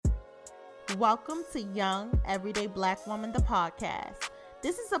Welcome to Young Everyday Black Woman, the podcast.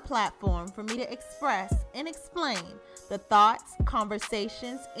 This is a platform for me to express and explain the thoughts,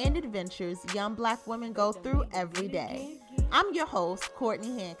 conversations, and adventures young Black women go through every day. I'm your host,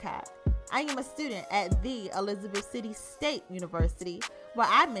 Courtney Hancock. I am a student at the Elizabeth City State University, where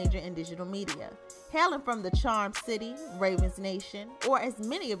I major in digital media. Hailing from the Charm City, Ravens Nation, or as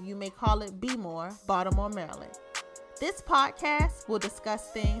many of you may call it, B-More, Baltimore, Maryland. This podcast will discuss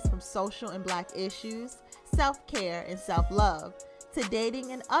things from social and Black issues, self-care and self-love, to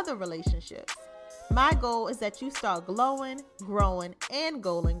dating and other relationships. My goal is that you start glowing, growing, and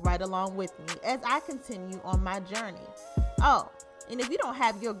goaling right along with me as I continue on my journey. Oh, and if you don't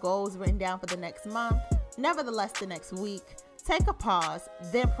have your goals written down for the next month, nevertheless the next week, take a pause,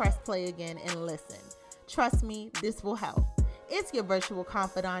 then press play again and listen. Trust me, this will help. It's your virtual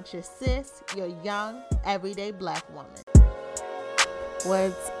confidant, your sis, your young, everyday Black woman.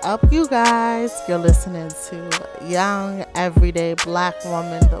 What's up, you guys? You're listening to Young Everyday Black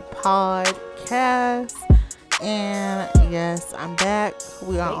Woman, the podcast. And yes, I'm back.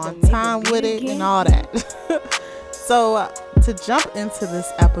 We are on time with it and all that. So to jump into this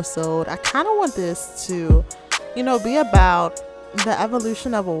episode, I kind of want this to, be about the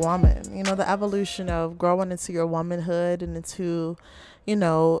evolution of a woman, the evolution of growing into your womanhood and into,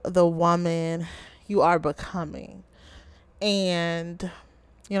 the woman you are becoming. And,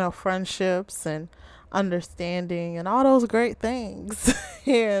 friendships and understanding and all those great things.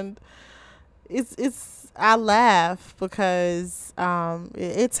 And I laugh because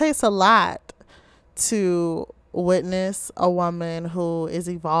it takes a lot to witness a woman who is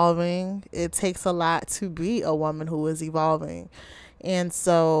evolving. It takes a lot to be a woman who is evolving. And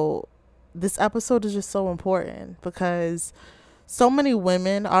so this episode is just so important because so many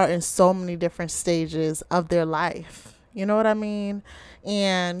women are in so many different stages of their life. You know what I mean?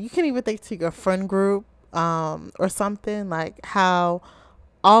 And you can even think to your friend group or something, like how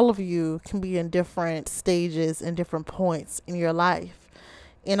all of you can be in different stages and different points in your life.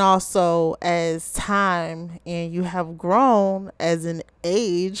 And also as time and you have grown as an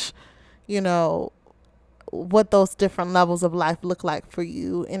age, what those different levels of life look like for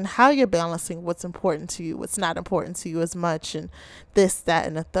you and how you're balancing what's important to you, what's not important to you as much, and this, that,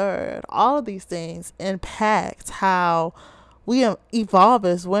 and the third. All of these things impact how we evolve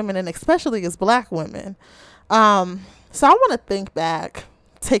as women and especially as Black women. So I want to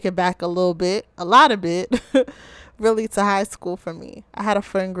take it back a lot of bit, really to high school for me. I had a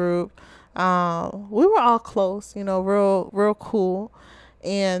friend group. We were all close, real cool.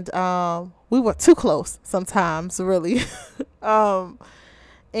 And we were too close sometimes, really.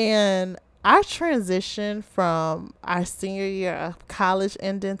 And our transition from our senior year of college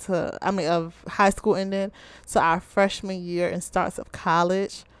of high school ending to our freshman year and starts of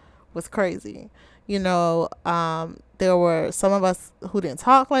college was crazy. There were some of us who didn't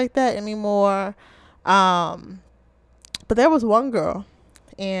talk like that anymore. But there was one girl,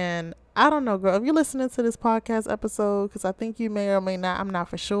 and I don't know, girl, if you're listening to this podcast episode, because I think you may or may not, I'm not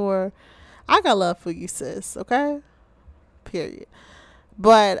for sure. I got love for you, sis, okay? Period.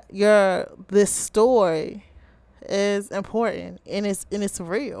 But this story is important, and it's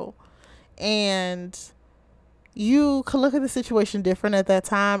real. And you could look at the situation different at that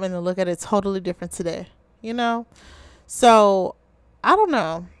time and then look at it totally different today, So, I don't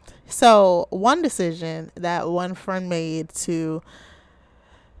know. So one decision that one friend made to,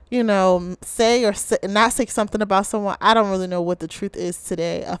 say or not say something about someone, I don't really know what the truth is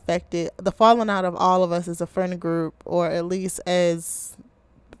today, affected the falling out of all of us as a friend group, or at least as,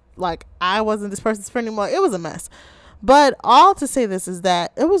 like, I wasn't this person's friend anymore. It was a mess. But all to say this is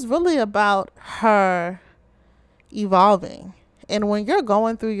that it was really about her evolving. And when you're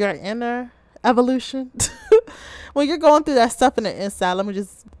going through your inner evolution, when you're going through that stuff in the inside, let me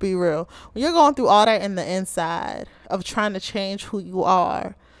just be real. When you're going through all that in the inside of trying to change who you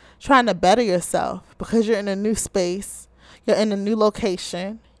are, trying to better yourself because you're in a new space, you're in a new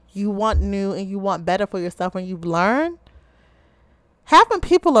location, you want new and you want better for yourself, and you've learned, having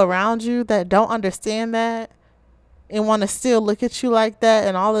people around you that don't understand that and want to still look at you like that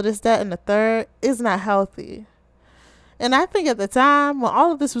and all of this, that, and the third is not healthy. And I think at the time when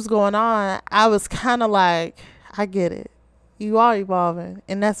all of this was going on, I was kind of like, I get it. You are evolving,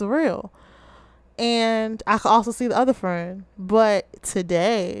 and that's real. And I could also see the other friend. But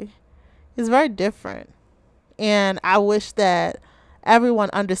today is very different. And I wish that everyone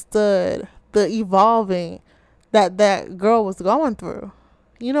understood the evolving that girl was going through.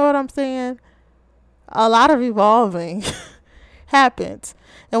 You know what I'm saying? A lot of evolving happened.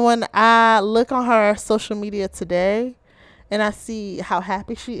 And when I look on her social media today and I see how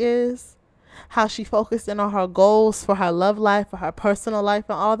happy she is, how she focused in on her goals for her love life, for her personal life,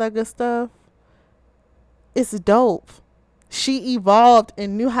 and all that good stuff. It's dope. She evolved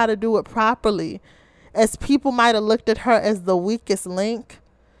and knew how to do it properly. As people might have looked at her as the weakest link,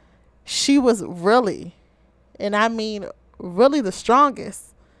 she was really, and I mean really, the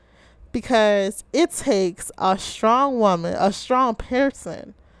strongest, because it takes a strong woman, a strong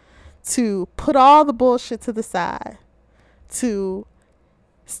person, to put all the bullshit to the side, to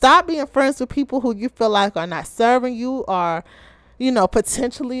stop being friends with people who you feel like are not serving you, or, you know,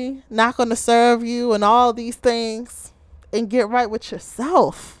 potentially not going to serve you, and all these things, and get right with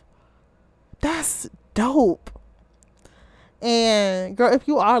yourself. That's dope. And girl, if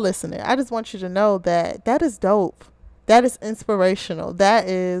you are listening, I just want you to know that that is dope. That is inspirational. That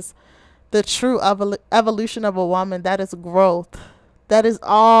is the true evolution of a woman. That is growth. That is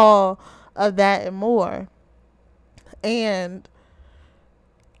all of that and more. And,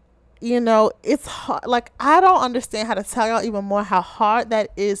 you know, it's hard. Like, I don't understand how to tell y'all even more how hard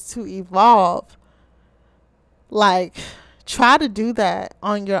that is to evolve. Like, try to do that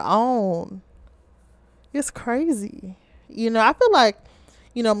on your own. It's crazy. You know, I feel like,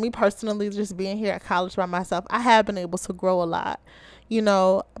 you know, me personally, just being here at college by myself, I have been able to grow a lot. You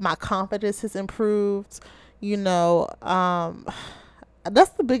know, my confidence has improved. You know, that's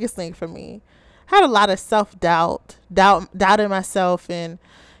the biggest thing for me. I had a lot of self-doubt, doubting myself, and,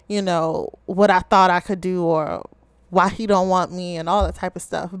 you know, what I thought I could do, or why he don't want me, and all that type of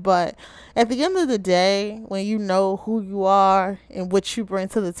stuff. But at the end of the day, when you know who you are and what you bring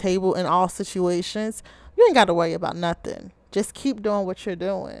to the table in all situations, you ain't got to worry about nothing. Just keep doing what you're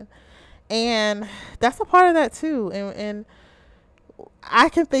doing. And that's a part of that too. And I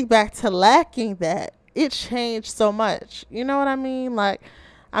can think back to lacking that. It changed so much. You know what I mean? Like,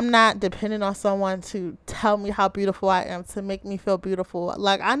 I'm not dependent on someone to tell me how beautiful I am, to make me feel beautiful.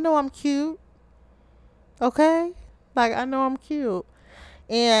 Like, I know I'm cute. Okay? Like, I know I'm cute.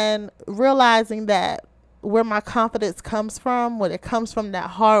 And realizing that where my confidence comes from, when it comes from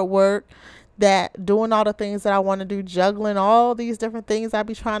that hard work, that doing all the things that I want to do, juggling all these different things I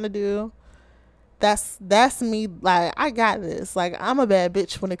be trying to do, that's me. Like, I got this. Like, I'm a bad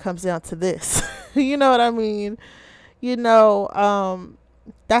bitch when it comes down to this. You know what I mean? You know,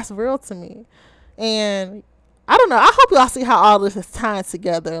 that's real to me. And I don't know, I hope y'all see how all this is tying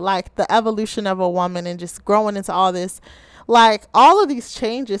together, like the evolution of a woman and just growing into all this. Like, all of these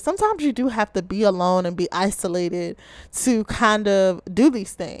changes, sometimes you do have to be alone and be isolated to kind of do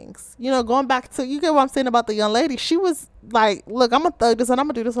these things. You know, going back to, you get what I'm saying about the young lady. She was like, look, I'm going to thug this and I'm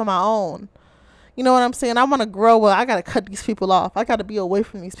going to do this on my own. You know what I'm saying? I want to grow. Well, I got to cut these people off. I got to be away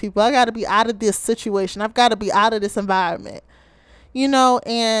from these people. I got to be out of this situation. I've got to be out of this environment. You know,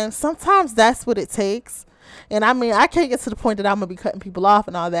 and sometimes that's what it takes. And I mean, I can't get to the point that I'm going to be cutting people off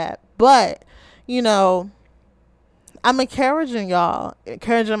and all that. But, you know, I'm encouraging y'all,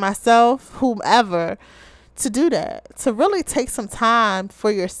 encouraging myself, whomever, to do that, to really take some time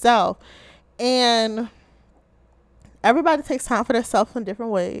for yourself. And everybody takes time for themselves in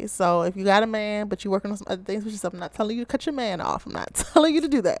different ways. So if you got a man, but you're working on some other things with yourself, I'm not telling you to cut your man off. I'm not telling you to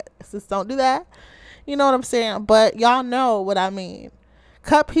do that. Just don't do that. You know what I'm saying? But y'all know what I mean.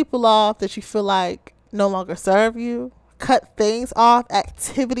 Cut people off that you feel like no longer serve you. Cut things off,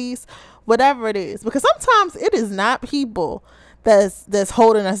 activities, whatever it is. Because sometimes it is not people that's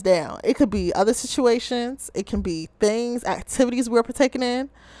holding us down. It could be other situations. It can be things, activities we're partaking in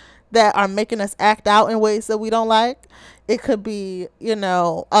that are making us act out in ways that we don't like. It could be, you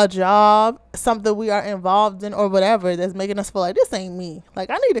know, a job, something we are involved in or whatever that's making us feel like this ain't me. Like,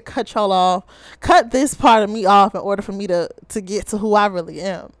 I need to cut y'all off, cut this part of me off in order for me to get to who I really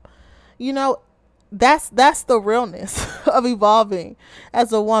am. You know, that's the realness of evolving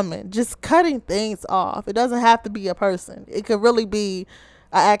as a woman. Just cutting things off. It doesn't have to be a person. It could really be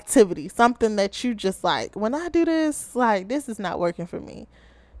an activity, something that you just like, when I do this, like, this is not working for me.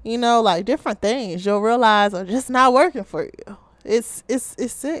 You know, like different things you'll realize are just not working for you. It's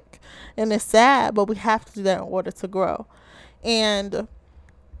sick and it's sad, but we have to do that in order to grow. And,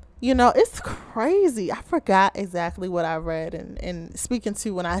 you know, it's crazy. I forgot exactly what I read and speaking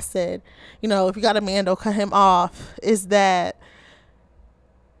to when I said, you know, if you got a man, don't cut him off, is that,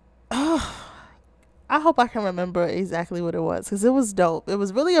 I hope I can remember exactly what it was, because it was dope. It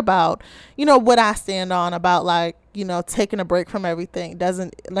was really about, you know, what I stand on about, like, you know, taking a break from everything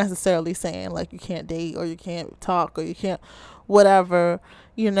doesn't necessarily saying like you can't date or you can't talk or you can't whatever,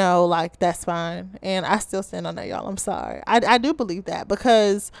 you know, like that's fine. And I still stand on that, y'all. I'm sorry. I do believe that,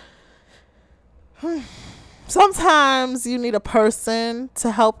 because sometimes you need a person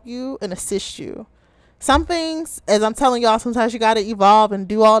to help you and assist you Some things, as I'm telling y'all, sometimes you got to evolve and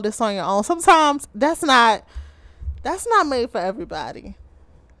do all this on your own. Sometimes that's not made for everybody.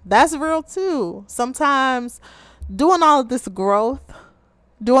 That's real too. Sometimes doing all of this growth,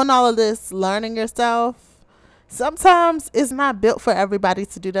 doing all of this learning yourself, sometimes it's not built for everybody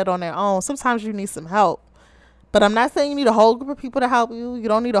to do that on their own. Sometimes you need some help. But I'm not saying you need a whole group of people to help you. You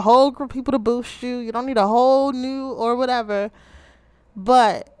don't need a whole group of people to boost you. You don't need a whole new or whatever.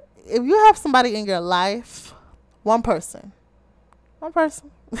 But if you have somebody in your life, one person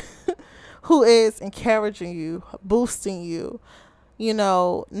who is encouraging you, boosting you,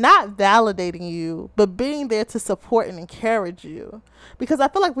 not validating you, but being there to support and encourage you. Because I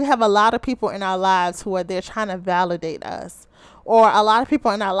feel like we have a lot of people in our lives who are there trying to validate us, or a lot of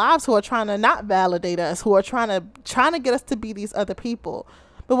people in our lives who are trying to not validate us, who are trying to get us to be these other people.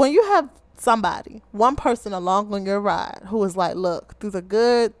 But when you have somebody, one person along on your ride who is like, look, through the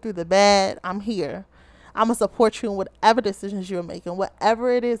good, through the bad, I'm here. I'm going to support you in whatever decisions you're making,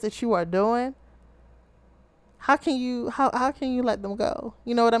 whatever it is that you are doing. How can you let them go?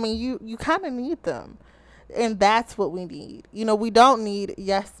 You know what I mean? You kind of need them. And that's what we need. We don't need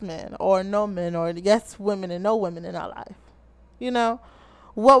yes men or no men, or yes women and no women in our life.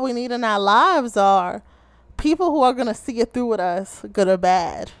 What we need in our lives are people who are going to see it through with us, good or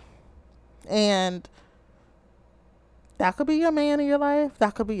bad. And that could be your man in your life.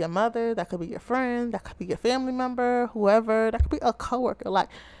 That could be your mother. That could be your friend. That could be your family member, whoever. That could be a coworker.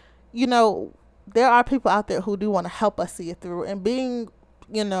 There are people out there who do want to help us see it through and being,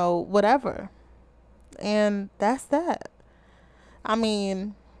 whatever. And that's that. I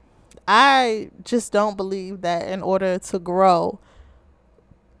mean, I just don't believe that in order to grow,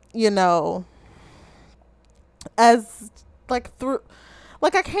 as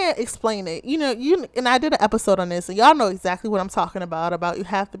I can't explain it. And I did an episode on this, and y'all know exactly what I'm talking about you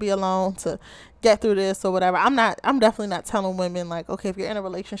have to be alone to get through this or whatever. I'm definitely not telling women like, okay, if you're in a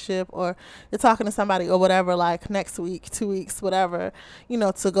relationship or you're talking to somebody or whatever, like next week, 2 weeks, whatever,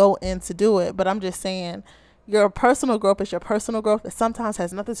 to go in to do it. But I'm just saying your personal growth is your personal growth. It sometimes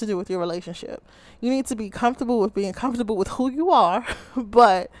has nothing to do with your relationship. You need to be comfortable with being comfortable with who you are,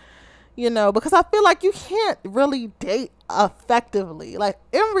 but because I feel like you can't really date effectively. Like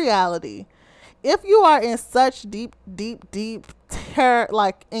in reality, if you are in such deep terror,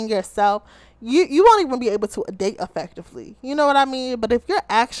 like in yourself, you won't even be able to date effectively. You know what I mean? But if you're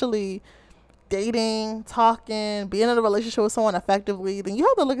actually dating, talking, being in a relationship with someone effectively, then you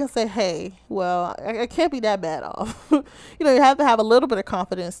have to look and say, hey, well, I can't be that bad off. You have to have a little bit of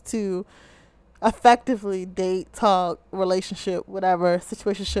confidence to effectively date, talk, relationship, whatever,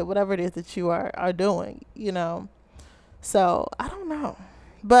 situationship, whatever it is that you are doing, So I don't know.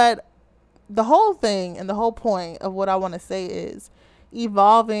 But the whole thing and the whole point of what I want to say is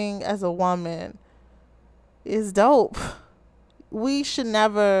evolving as a woman is dope. We should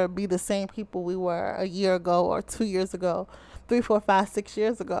never be the same people we were a year ago or 2 years ago, 3, 4, 5, 6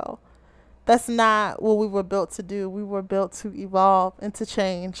 years ago. That's not what we were built to do. We were built to evolve and to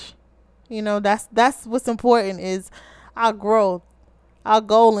change. That's what's important is our growth, our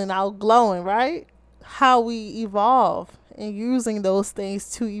goal, and our glowing, right? How we evolve and using those things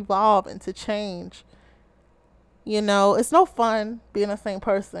to evolve and to change. It's no fun being the same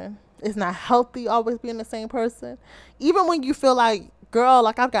person. It's not healthy always being the same person. Even when you feel like, girl,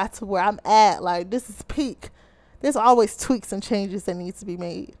 like I've got to where I'm at, like this is peak. There's always tweaks and changes that need to be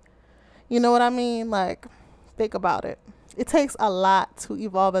made. You know what I mean? Like, think about it. It takes a lot to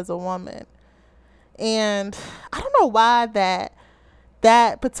evolve as a woman. And I don't know why that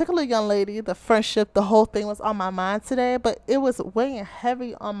particular young lady, the friendship, the whole thing was on my mind today, but it was weighing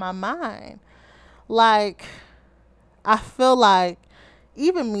heavy on my mind. Like, I feel like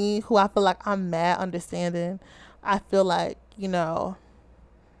even me, who I feel like I'm mad understanding, I feel like,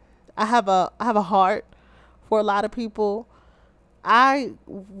 I have a heart for a lot of people. I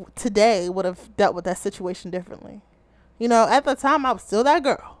today would have dealt with that situation differently. At the time I was still that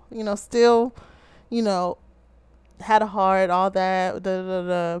girl, still, had a heart, all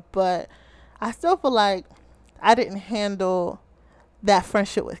that, but I still feel like I didn't handle that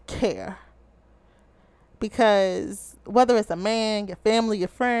friendship with care. Because whether it's a man, your family, your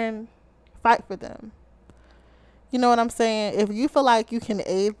friend, fight for them. You know what I'm saying? If you feel like you can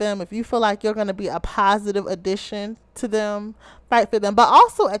aid them, if you feel like you're going to be a positive addition to them, fight for them. But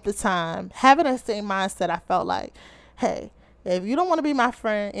also at the time, having that same mindset, I felt like, hey, if you don't want to be my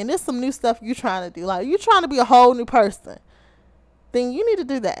friend and there's some new stuff you're trying to do, like you're trying to be a whole new person, then you need to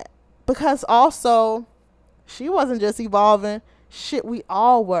do that. Because also, she wasn't just evolving, Shit, we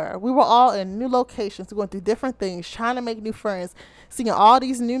all were. We were all in new locations, going through different things, trying to make new friends, seeing all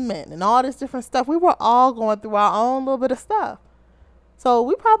these new men and all this different stuff. We were all going through our own little bit of stuff. So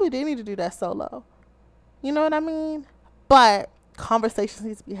we probably did need to do that solo. You know what I mean? But conversations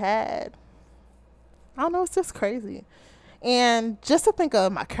need to be had. I don't know, it's just crazy. And just to think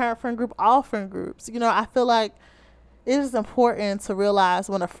of my current friend group, all friend groups, I feel like it is important to realize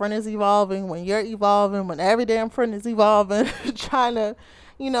when a friend is evolving, when you're evolving, when every damn friend is evolving, trying to,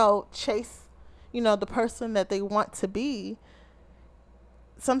 chase, the person that they want to be.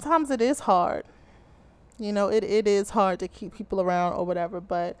 Sometimes it is hard. It is hard to keep people around or whatever,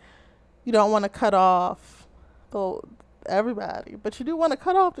 but you don't want to cut off everybody. But you do want to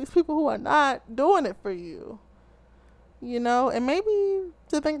cut off these people who are not doing it for you. And maybe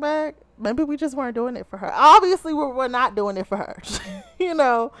to think back, maybe we just weren't doing it for her. Obviously, we're not doing it for her,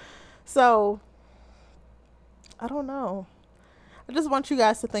 So, I don't know. I just want you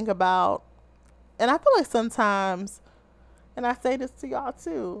guys to think about, and I feel like sometimes, and I say this to y'all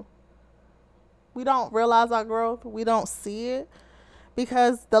too, we don't realize our growth. We don't see it.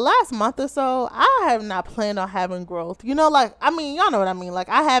 Because the last month or so, I have not planned on having growth. Y'all know what I mean. Like,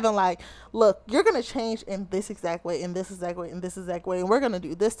 I haven't look, you're going to change in this exact way, in this exact way, in this exact way. And we're going to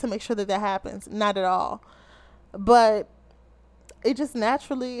do this to make sure that happens. Not at all. But it just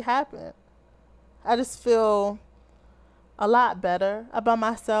naturally happened. I just feel a lot better about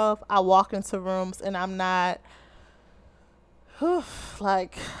myself. I walk into rooms and I'm not...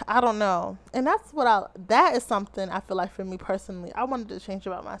 I don't know. And that is something I feel like for me personally, I wanted to change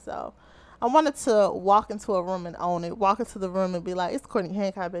about myself. I wanted to walk into a room and own it. Walk into the room and be like, it's Courtney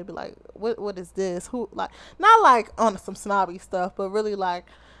Hancock, baby. Like, what is this? Who, not on some snobby stuff, but really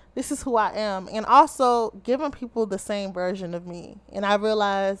this is who I am. And also giving people the same version of me. And I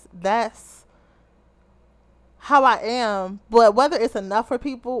realized that's how I am. But whether it's enough for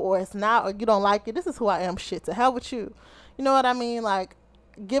people or it's not, or you don't like it, this is who I am. Shit, to hell with you. You know what I mean?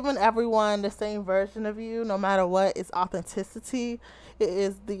 Giving everyone the same version of you, no matter what, is authenticity. It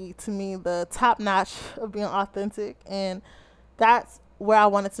is to me, the top notch of being authentic. And that's where I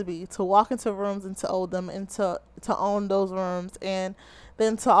want it to be, to walk into rooms and to own them and to own those rooms. And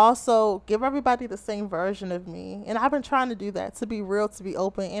then to also give everybody the same version of me. And I've been trying to do that, to be real, to be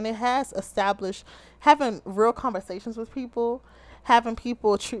open. And it has established having real conversations with people, having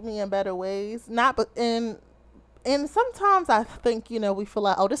people treat me in better ways. And sometimes I think, we feel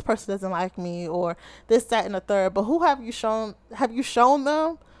like, oh, this person doesn't like me or this, that, and the third. But who have you shown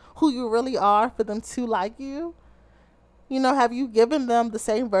them who you really are for them to like you? Have you given them the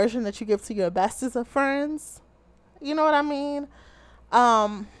same version that you give to your bestest of friends? You know what I mean?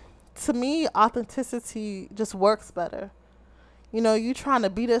 To me, authenticity just works better. You trying to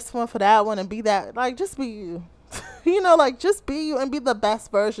be this one for that one and be that. Just be you. Just be you and be the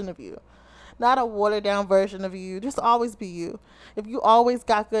best version of you. Not a watered down version of you. Just always be you. If you always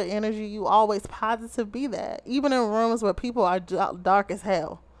got good energy, you always positive, be that. Even in rooms where people are dark as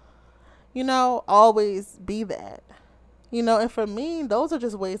hell. Always be that. And for me, those are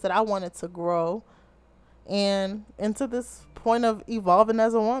just ways that I wanted to grow and into this point of evolving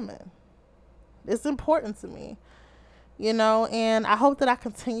as a woman. It's important to me. And I hope that I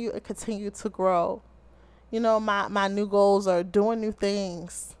continue to grow. My new goals are doing new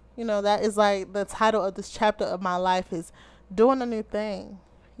things. That is the title of this chapter of my life is doing a new thing,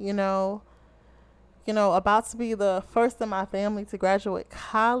 about to be the first in my family to graduate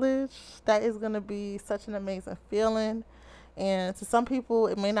college. That is going to be such an amazing feeling. And to some people,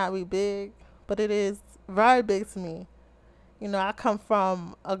 it may not be big, but it is very big to me. I come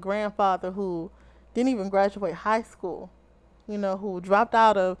from a grandfather who didn't even graduate high school, who dropped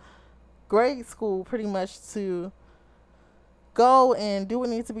out of grade school pretty much to go and do what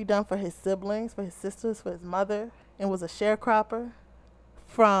needs to be done for his siblings, for his sisters, for his mother, and was a sharecropper,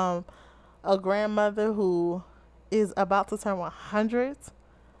 from a grandmother who is about to turn 100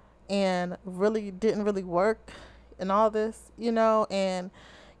 and really didn't really work and all this, and,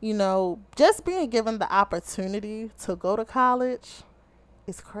 just being given the opportunity to go to college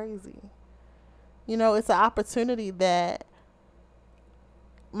is crazy. It's an opportunity that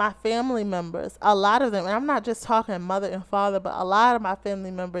my family members, a lot of them, and I'm not just talking mother and father, but a lot of my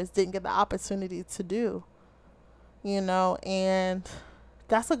family members didn't get the opportunity to do, and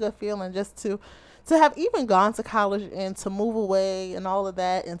that's a good feeling, just to have even gone to college and to move away and all of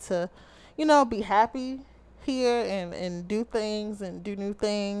that, and to, be happy here and do things and do new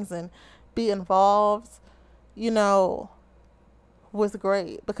things and be involved, was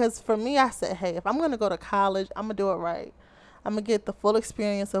great. Because for me, I said, hey, if I'm going to go to college, I'm going to do it right. I'm going to get the full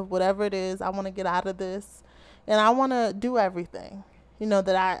experience of whatever it is I want to get out of this. And I want to do everything,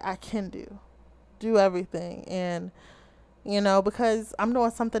 that I can do everything. And, because I'm doing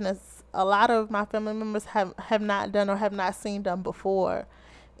something that's a lot of my family members have not done or have not seen done before.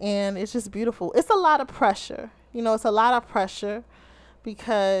 And it's just beautiful. It's a lot of pressure. It's a lot of pressure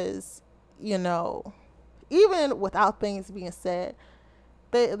because, even without things being said,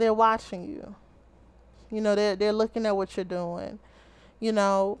 they're watching you. They're looking at what you're doing.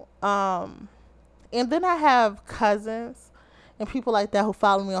 And then I have cousins and people like that who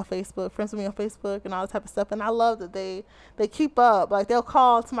follow me on Facebook, friends with me on Facebook and all that type of stuff. And I love that they keep up. Like, they'll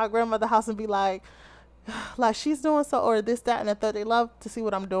call to my grandmother's house and be like she's doing so, or this, that, and the third. They love to see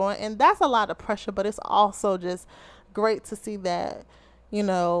what I'm doing. And that's a lot of pressure, but it's also just great to see that,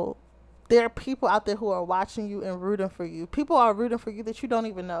 there are people out there who are watching you and rooting for you. People are rooting for you that you don't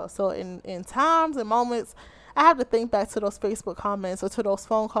even know. So in times and moments, I have to think back to those Facebook comments or to those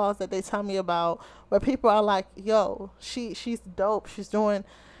phone calls that they tell me about where people are like, yo, she's dope. She's doing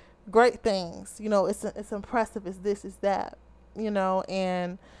great things. It's impressive. It's this, it's that,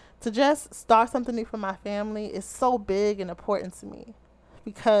 and to just start something new for my family is so big and important to me,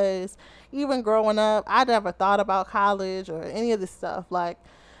 because even growing up, I never thought about college or any of this stuff.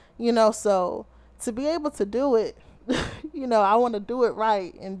 So to be able to do it, I want to do it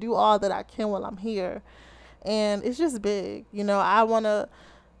right and do all that I can while I'm here. And it's just big. I want to,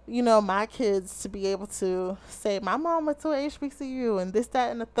 my kids to be able to say, my mom went to HBCU and this,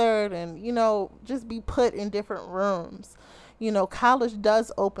 that, and the third, and, just be put in different rooms. College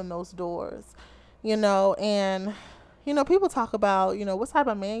does open those doors, and, people talk about, what type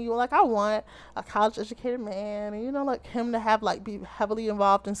of man you like. I want a college educated man and, him to have, be heavily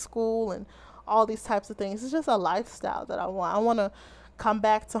involved in school and all these types of things. It's just a lifestyle that I want. I want to come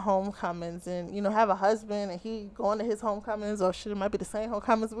back to homecomings and, have a husband and he going to his homecomings, or shit, it might be the same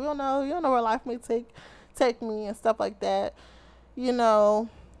homecomings. We don't know. You don't know where life may take me and stuff like that.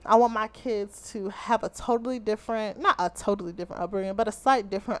 I want my kids to have not a totally different upbringing, but a slight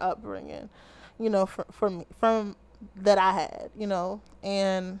different upbringing, from that I had,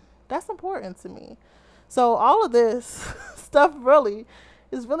 and that's important to me. So all of this stuff really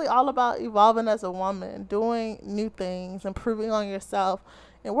is really all about evolving as a woman, doing new things, improving on yourself,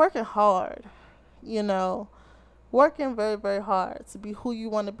 and working hard, working very, very hard to be who you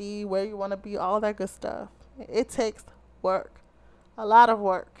want to be, where you want to be, all that good stuff. It takes work. A lot of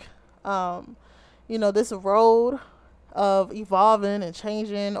work. This road of evolving and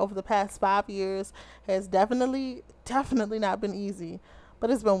changing over the past 5 years has definitely not been easy, but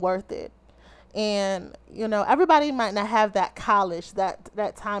it's been worth it. And, everybody might not have that college,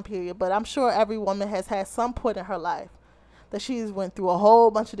 that time period, but I'm sure every woman has had some point in her life that she's went through a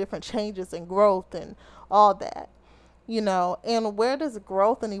whole bunch of different changes and growth and all that, and where does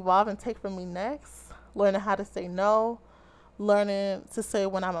growth and evolving take from me next? Learning how to say no, learning to say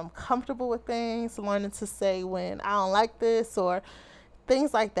when I'm uncomfortable with things, learning to say when I don't like this or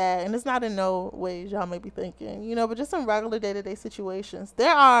things like that. And it's not in no ways y'all may be thinking, but just in regular day-to-day situations,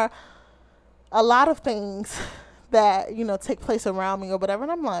 there are a lot of things that, take place around me or whatever.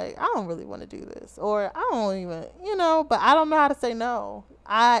 And I'm like, I don't really want to do this, or I don't even, but I don't know how to say no.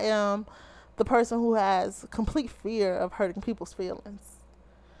 I am the person who has complete fear of hurting people's feelings.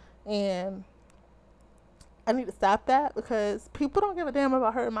 And I need to stop that, because people don't give a damn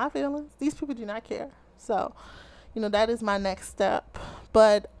about hurting my feelings. These people do not care. So, that is my next step.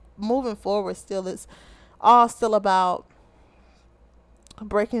 But moving forward still, it's all still about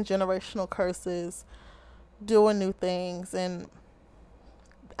breaking generational curses, doing new things, and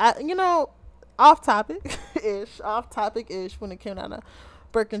off topic ish when it came down to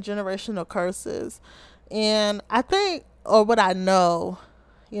breaking generational curses. And I think, or what I know,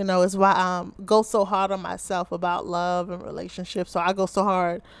 is why I go so hard on myself about love and relationships. So I go so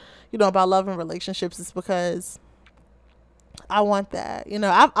hard, about love and relationships, is because I want that.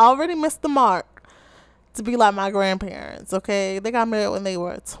 I've already missed the mark to be like my grandparents, okay? They got married when they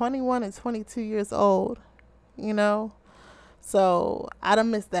were 21 and 22 years old, So I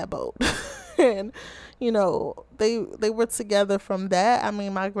done missed that boat. And, they were together from that. I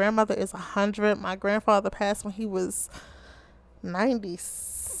mean, my grandmother is 100. My grandfather passed when he was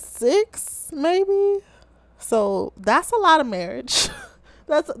 96, maybe. So that's a lot of marriage.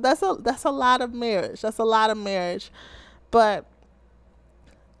 that's a lot of marriage. That's a lot of marriage. But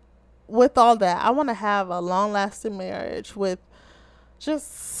with all that, I want to have a long-lasting marriage with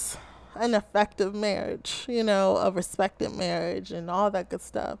just an effective marriage, a respected marriage and all that good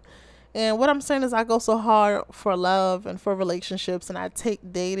stuff. And what I'm saying is I go so hard for love and for relationships, and I take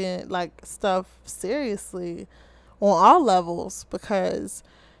dating stuff seriously on all levels, because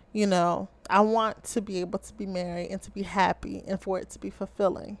You know, I want to be able to be married and to be happy and for it to be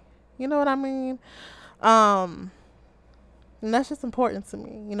fulfilling. You know what I mean? Um, and that's just important to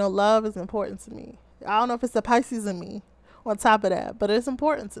me. You know, love is important to me. I don't know if it's the Pisces in me on top of that, but it's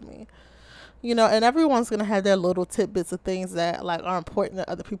important to me. You know, and everyone's gonna have their little tidbits of things that like are important that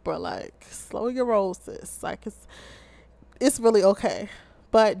other people are like, slow your roll, sis. Like it's really okay.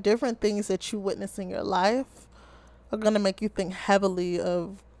 But different things that you witness in your life are gonna make you think heavily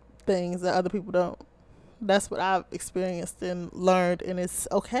of things that other people don't. That's what I've experienced and learned, and it's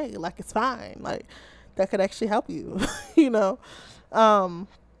okay. Like it's fine. Like that could actually help you, you know. Um,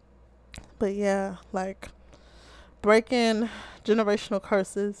 but yeah, like breaking generational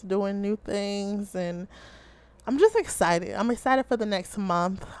curses, doing new things, and I'm just excited. I'm excited for the next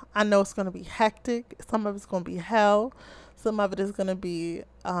month. I know it's gonna be hectic. Some of it's gonna be hell. Some of it is gonna be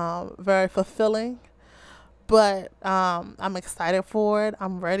very fulfilling. But I'm excited for it.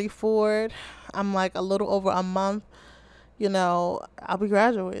 I'm ready for it. I'm like a little over a month. You know, I'll be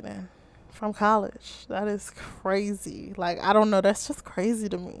graduating from college. That is crazy. Like, I don't know. That's just crazy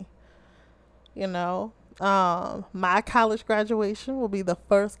to me. You know, my college graduation will be the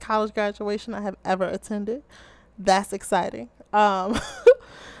first college graduation I have ever attended. That's exciting. I'm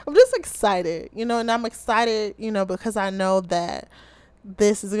just excited, you know, and I'm excited, you know, because I know that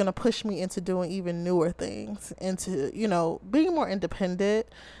this is going to push me into doing even newer things, into, you know, being more independent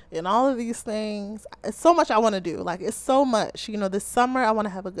and all of these things. It's so much I want to do. Like, it's so much, you know, this summer, I want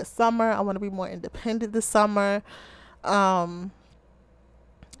to have a good summer. I want to be more independent this summer. You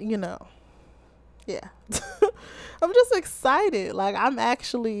know, yeah. I'm just excited. Like, I'm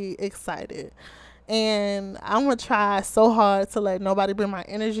actually excited. And I'm going to try so hard to let nobody bring my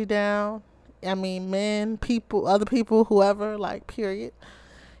energy down. I mean, men, people, other people, whoever, like, period.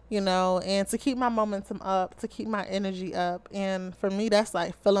 You know, and to keep my momentum up, to keep my energy up. And for me, that's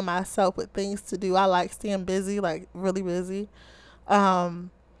like filling myself with things to do. I like staying busy, like really busy.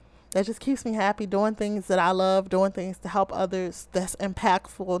 That just keeps me happy, doing things that I love, doing things to help others. That's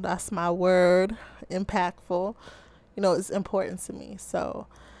impactful. That's my word, impactful. You know, it's important to me. So,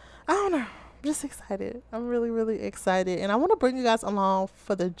 I don't know. I'm just excited. I'm really, really excited. And I want to bring you guys along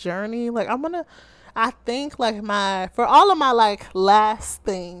for the journey. Like, I think, like, for all of my, like, last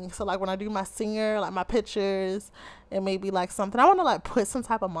things, so, like, when I do my senior, like, my pictures, and maybe, like, something, I want to, like, put some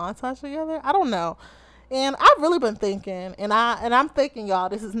type of montage together. I don't know. And I've really been thinking, and I'm thinking, y'all,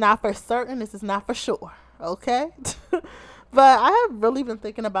 this is not for certain, this is not for sure, okay? But I have really been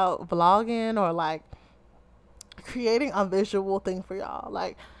thinking about vlogging or, like, creating a visual thing for y'all.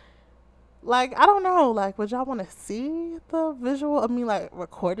 Like, I don't know, like, would y'all want to see the visual of me, like,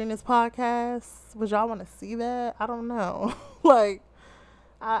 recording this podcast? Would y'all want to see that? I don't know. Like,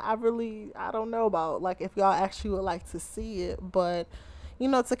 I really, I don't know about, like, if y'all actually would like to see it, but, you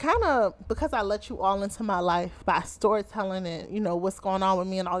know, to kind of, because I let you all into my life by storytelling and, you know, what's going on with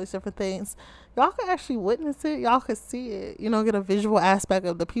me and all these different things, y'all can actually witness it. Y'all can see it, you know, get a visual aspect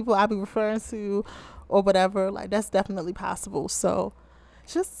of the people I be referring to or whatever. Like, that's definitely possible. So,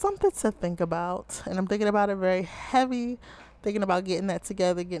 just something to think about. And I'm thinking about it very heavy, thinking about getting that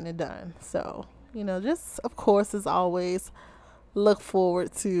together, getting it done. So, you know, just, of course, as always, look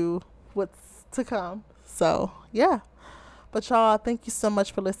forward to what's to come. So, yeah. But y'all, thank you so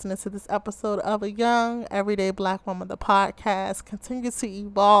much for listening to this episode of A Young Everyday Black Woman, the podcast. Continue to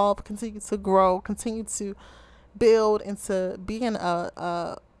evolve, continue to grow, continue to build into being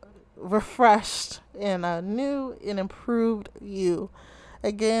a refreshed and a new and improved you.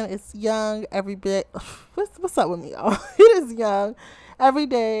 Again, it's Young Everyday. What's up with me, y'all? It is Young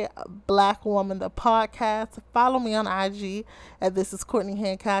Everyday Black Woman, the podcast. Follow me on IG at This Is Courtney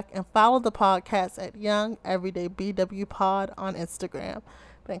Hancock, and follow the podcast at Young Everyday BW Pod on Instagram.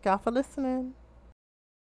 Thank y'all for listening.